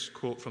famous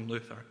quote from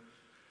Luther.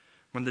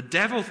 When the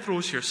devil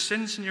throws your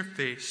sins in your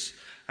face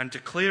and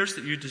declares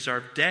that you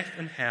deserve death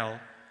and hell,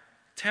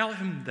 tell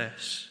him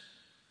this: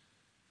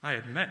 I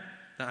admit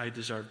that I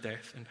deserve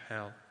death and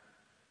hell.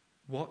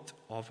 What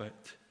of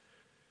it?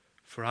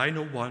 For I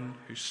know one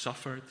who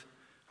suffered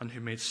and who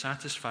made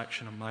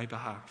satisfaction on my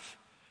behalf.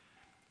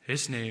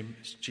 His name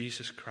is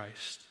Jesus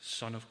Christ,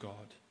 Son of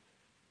God.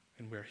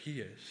 And where he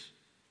is,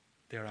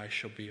 there I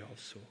shall be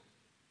also.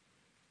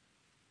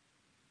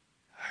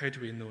 How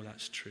do we know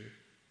that's true?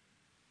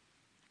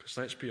 Because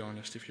let's be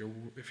honest, if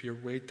you're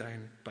weighed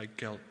down by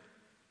guilt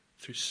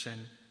through sin,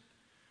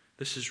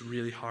 this is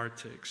really hard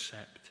to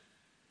accept.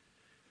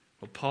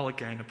 Well, Paul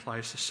again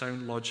applies the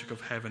sound logic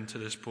of heaven to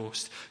this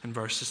boast in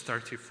verses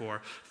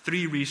 34.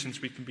 3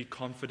 reasons we can be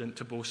confident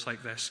to boast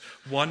like this.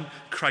 1,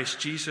 Christ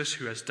Jesus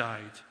who has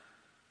died.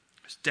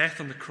 His death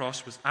on the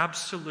cross was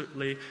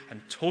absolutely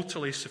and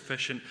totally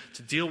sufficient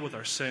to deal with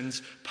our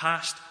sins,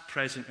 past,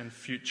 present, and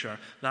future.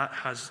 That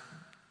has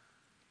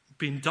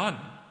been done.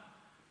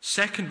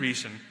 2nd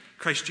reason,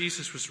 Christ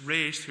Jesus was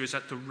raised, who is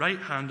at the right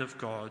hand of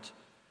God.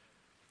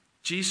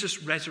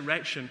 Jesus'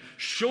 resurrection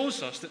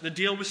shows us that the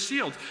deal was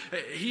sealed.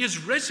 He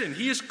is risen.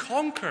 He is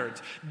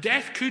conquered.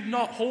 Death could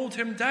not hold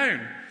him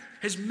down.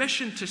 His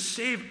mission to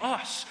save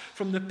us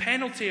from the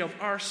penalty of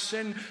our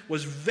sin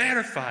was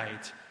verified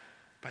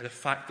by the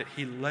fact that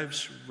he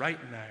lives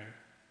right now.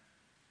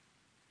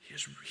 He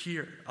is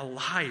here,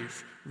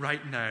 alive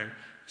right now,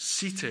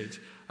 seated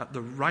at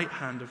the right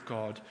hand of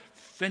God,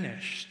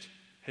 finished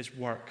his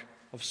work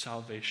of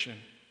salvation.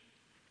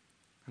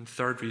 And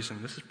 3rd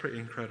reason, this is pretty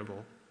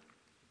incredible.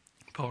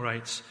 Paul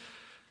writes,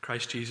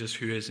 Christ Jesus,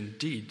 who is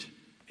indeed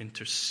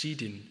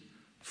interceding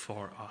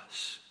for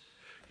us.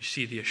 You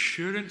see, the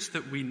assurance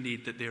that we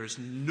need that there is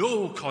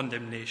no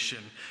condemnation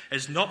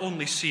is not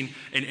only seen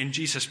in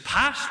Jesus'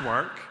 past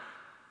work,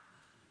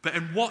 but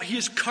in what he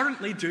is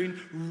currently doing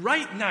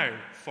right now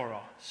for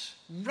us.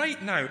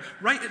 Right now,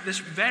 right at this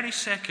very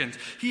second,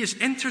 he is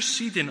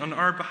interceding on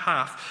our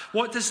behalf.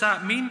 What does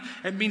that mean?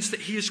 It means that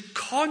he is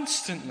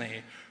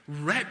constantly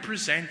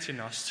representing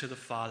us to the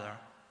Father.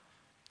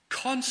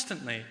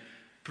 Constantly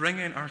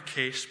bringing our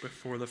case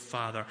before the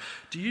Father.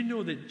 Do you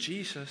know that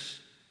Jesus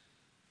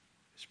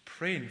is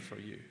praying for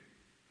you?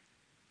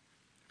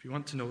 If you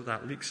want to know what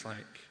that looks like,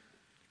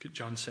 look at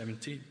John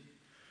 17.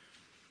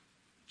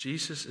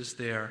 Jesus is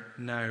there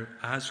now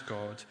as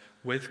God,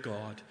 with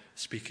God,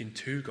 speaking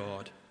to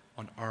God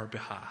on our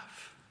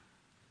behalf.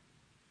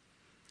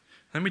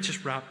 Let me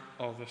just wrap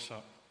all this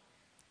up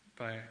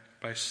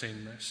by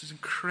saying this. It's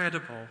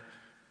incredible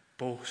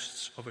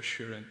boasts of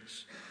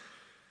assurance.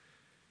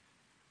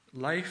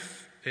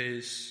 Life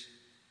is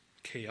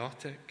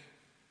chaotic,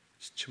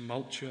 it's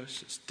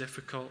tumultuous, it's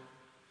difficult.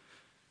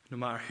 No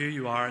matter who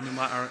you are, no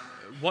matter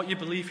what you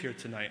believe here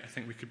tonight, I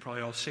think we could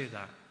probably all say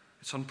that.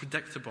 It's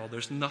unpredictable.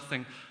 There's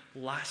nothing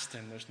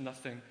lasting. There's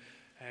nothing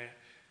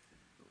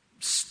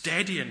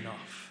steady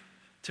enough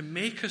to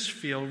make us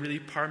feel really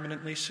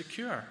permanently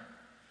secure.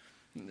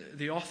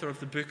 The author of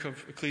the book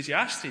of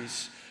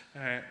Ecclesiastes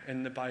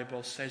in the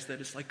Bible says that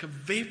it's like a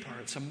vapor,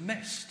 it's a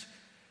mist.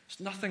 There's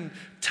nothing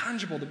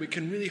tangible that we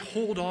can really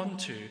hold on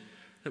to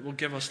that will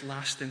give us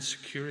lasting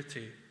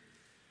security.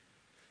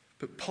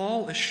 But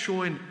Paul is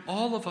showing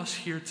all of us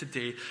here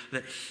today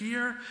that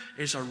here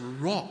is a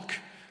rock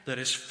that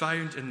is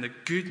found in the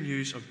good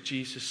news of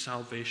Jesus'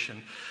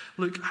 salvation.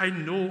 Look, I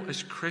know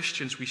as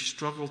Christians we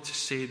struggle to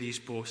say these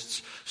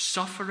boasts.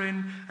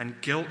 Suffering and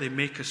guilt, they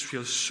make us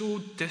feel so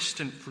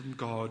distant from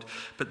God.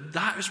 But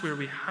that is where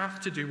we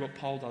have to do what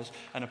Paul does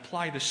and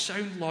apply the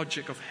sound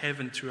logic of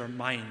heaven to our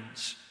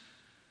minds.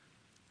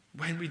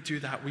 When we do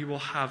that, we will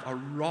have a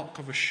rock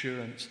of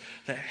assurance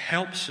that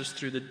helps us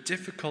through the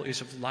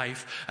difficulties of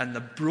life and the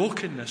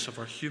brokenness of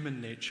our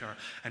human nature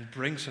and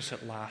brings us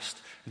at last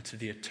into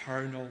the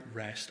eternal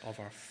rest of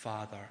our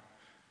Father.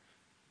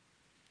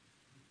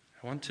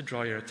 I want to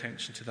draw your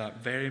attention to that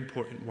very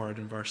important word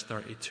in verse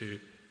 32.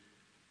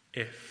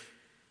 If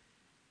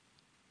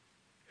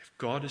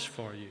God is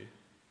for you,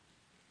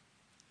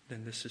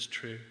 then this is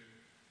true.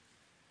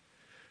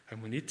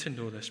 And we need to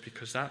know this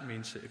because that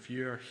means that if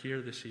you are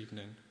here this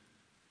evening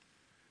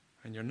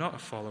and you're not a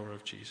follower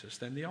of Jesus,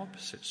 then the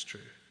opposite's true.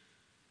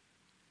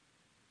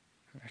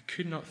 I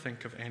could not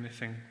think of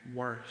anything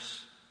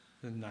worse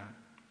than that,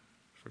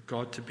 for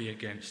God to be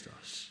against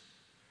us.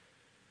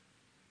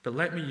 But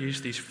let me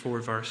use these 4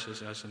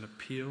 verses as an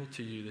appeal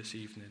to you this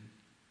evening,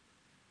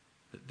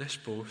 that this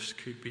boast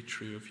could be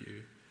true of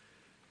you.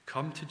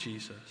 Come to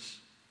Jesus,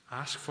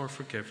 ask for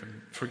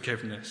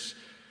forgiveness,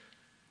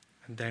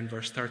 and then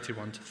verse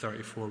 31 to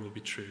 34 will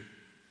be true,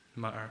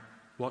 no matter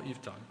what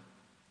you've done.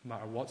 No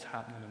matter what's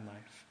happening in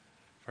life,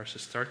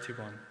 verses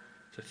 31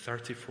 to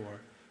 34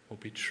 will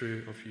be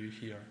true of you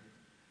here.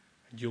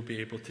 And you'll be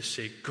able to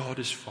say, God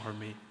is for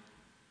me.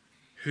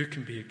 Who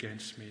can be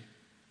against me?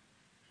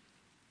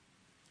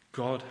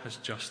 God has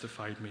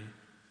justified me.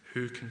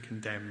 Who can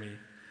condemn me?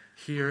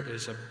 Here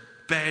is a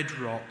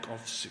bedrock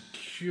of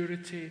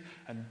security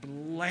and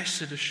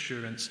blessed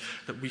assurance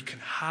that we can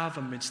have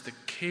amidst the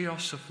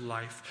chaos of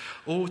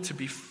life. Oh, to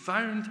be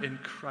found in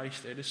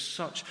Christ, it is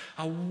such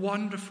a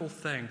wonderful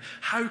thing.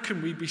 How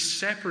can we be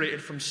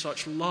separated from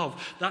such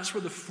love? That's where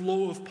the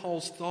flow of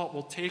Paul's thought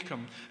will take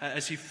him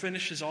as he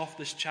finishes off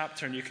this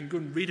chapter, and you can go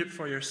and read it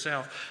for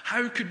yourself.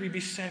 How could we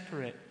be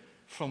separate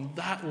from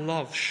that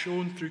love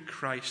shown through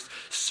Christ,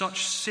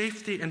 such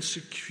safety and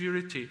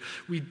security,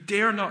 we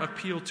dare not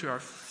appeal to our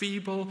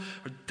feeble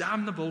or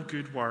damnable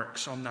good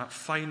works on that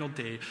final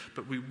day,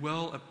 but we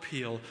will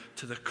appeal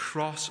to the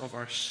cross of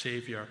our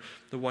Savior,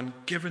 the one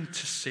given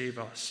to save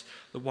us,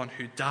 the one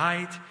who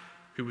died,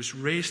 who was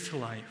raised to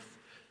life,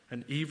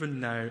 and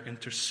even now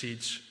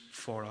intercedes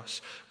for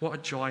us. What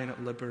a joy and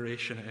a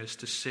liberation it is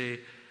to say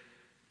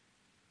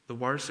the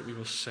words that we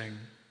will sing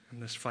in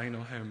this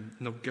final hymn: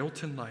 no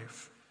guilt in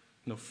life,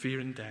 no fear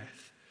in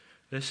death.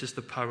 This is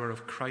the power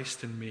of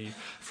Christ in me.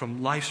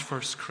 From life's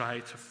first cry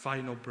to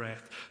final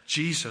breath,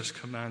 Jesus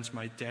commands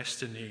my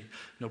destiny.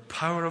 No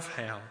power of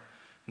hell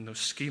and no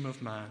scheme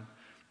of man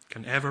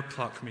can ever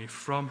pluck me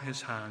from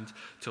his hand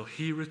till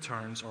he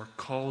returns or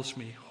calls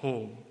me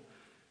home.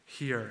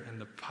 Here in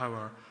the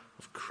power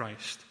of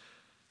Christ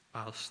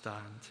I'll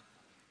stand.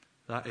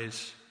 That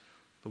is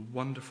the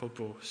wonderful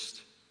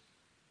boast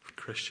of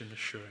Christian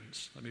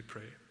assurance. Let me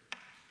pray.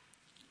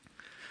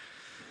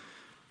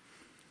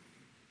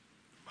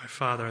 My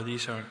Father,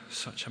 these are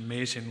such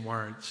amazing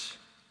words,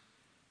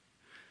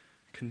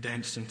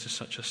 condensed into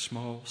such a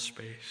small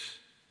space,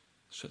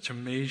 such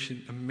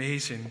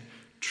amazing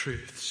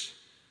truths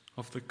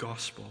of the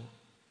gospel,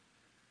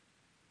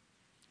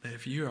 that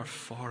if you are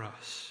for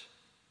us,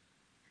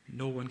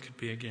 no one could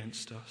be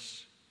against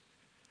us.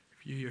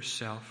 If you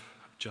yourself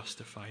have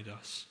justified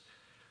us,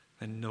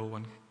 then no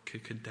one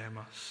could condemn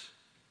us.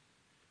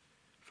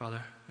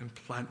 Father,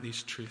 implant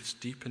these truths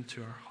deep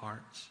into our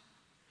hearts.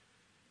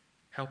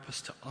 Help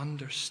us to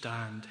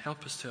understand.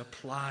 Help us to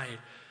apply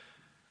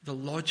the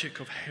logic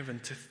of heaven,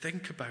 to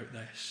think about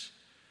this,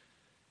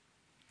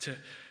 to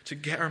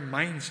get our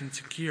minds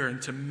into gear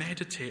and to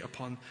meditate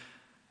upon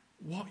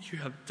what you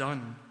have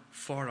done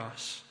for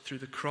us through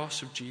the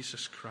cross of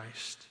Jesus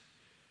Christ.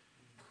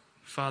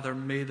 Father,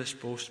 may this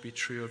boast be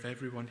true of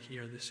everyone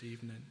here this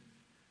evening,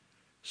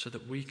 so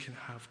that we can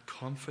have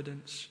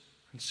confidence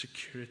and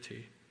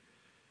security,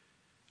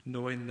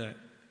 knowing that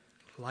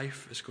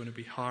life is going to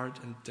be hard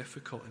and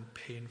difficult and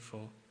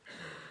painful,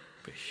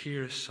 but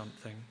here is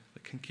something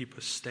that can keep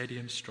us steady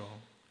and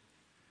strong.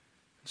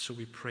 And so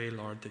we pray,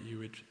 Lord, that you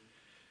would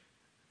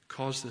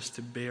cause this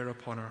to bear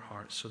upon our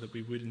hearts so that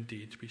we would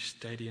indeed be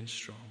steady and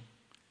strong.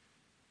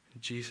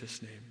 In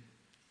Jesus' name,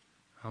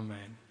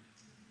 amen.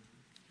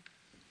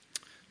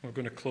 We're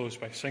going to close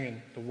by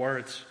singing the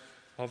words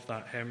of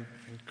that hymn,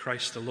 In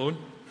Christ Alone.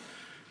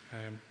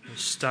 We'll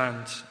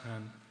stand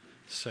and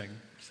sing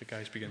as the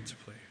guys begin to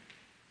play.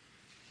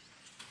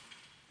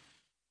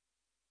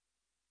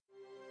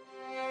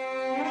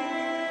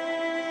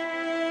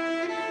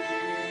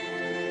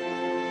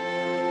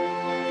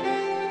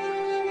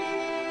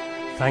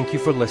 Thank you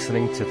for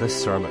listening to this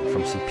sermon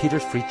from St.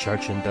 Peter's Free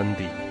Church in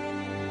Dundee.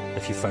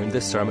 If you found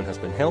this sermon has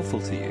been helpful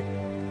to you,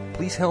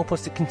 please help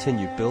us to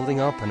continue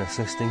building up and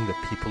assisting the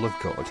people of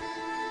God.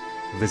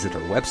 Visit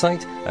our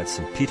website at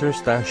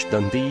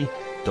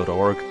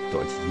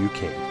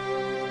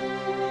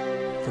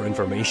stpeters-dundee.org.uk. For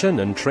information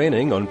and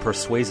training on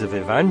persuasive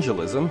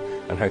evangelism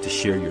and how to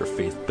share your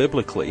faith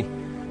biblically,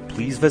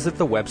 please visit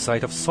the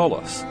website of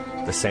Solas,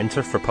 the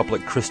Centre for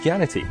Public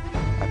Christianity,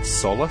 at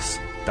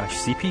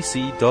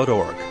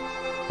solas-cpc.org.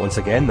 Once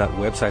again, that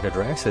website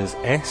address is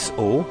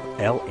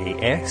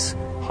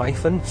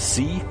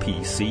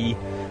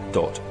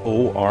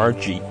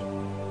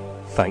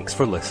solas-cpc.org. Thanks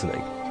for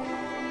listening.